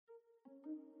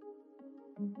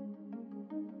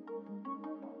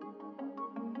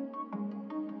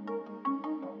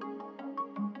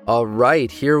All right,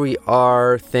 here we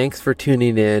are. Thanks for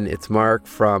tuning in. It's Mark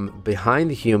from Behind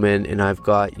the Human, and I've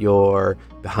got your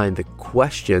Behind the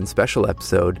Question special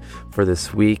episode for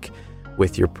this week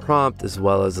with your prompt, as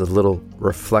well as a little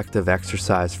reflective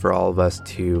exercise for all of us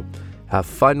to have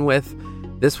fun with.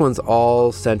 This one's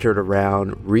all centered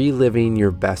around reliving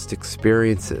your best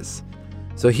experiences.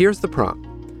 So here's the prompt.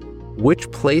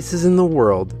 Which places in the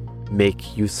world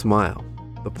make you smile?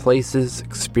 The places,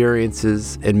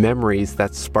 experiences, and memories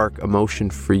that spark emotion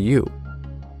for you.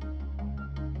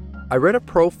 I read a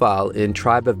profile in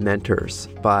Tribe of Mentors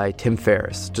by Tim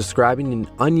Ferriss describing an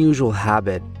unusual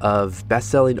habit of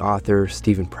best-selling author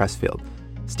Steven Pressfield.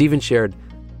 Steven shared,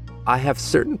 "I have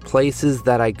certain places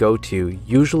that I go to,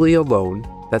 usually alone,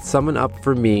 that summon up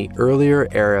for me earlier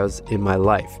eras in my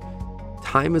life.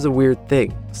 Time is a weird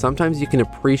thing. Sometimes you can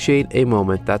appreciate a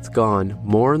moment that's gone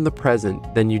more in the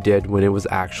present than you did when it was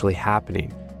actually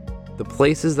happening. The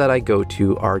places that I go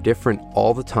to are different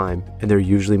all the time, and they're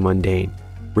usually mundane,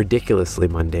 ridiculously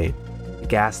mundane. A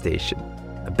gas station,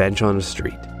 a bench on a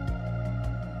street."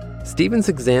 Steven's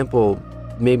example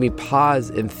made me pause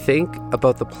and think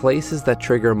about the places that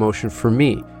trigger emotion for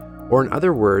me, or in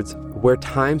other words, where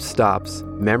time stops,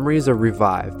 memories are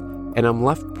revived, and I'm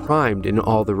left primed in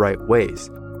all the right ways.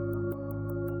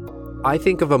 I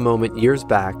think of a moment years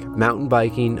back, mountain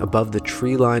biking above the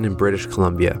tree line in British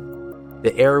Columbia.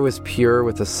 The air was pure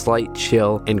with a slight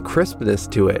chill and crispness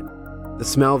to it. The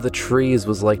smell of the trees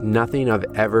was like nothing I've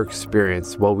ever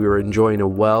experienced while we were enjoying a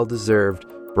well-deserved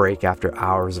break after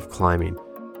hours of climbing.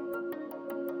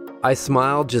 I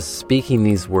smiled just speaking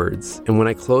these words, and when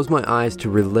I close my eyes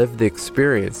to relive the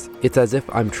experience, it's as if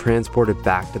I'm transported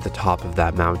back to the top of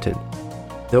that mountain.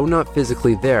 Though not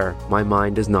physically there, my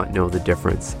mind does not know the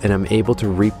difference, and I'm able to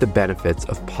reap the benefits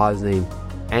of pausing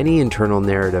any internal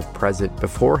narrative present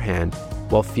beforehand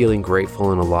while feeling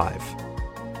grateful and alive.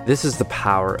 This is the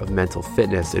power of mental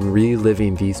fitness in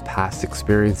reliving these past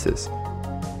experiences.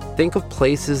 Think of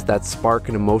places that spark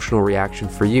an emotional reaction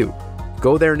for you.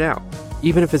 Go there now.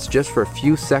 Even if it's just for a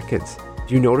few seconds.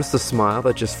 Do you notice the smile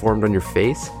that just formed on your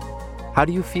face? How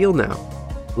do you feel now?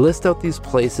 List out these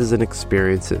places and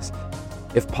experiences.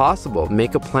 If possible,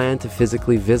 make a plan to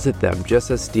physically visit them just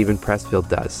as Steven Pressfield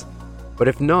does. But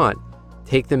if not,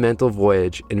 take the mental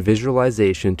voyage and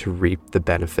visualization to reap the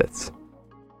benefits.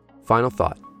 Final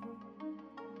thought.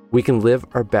 We can live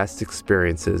our best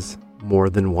experiences more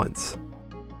than once.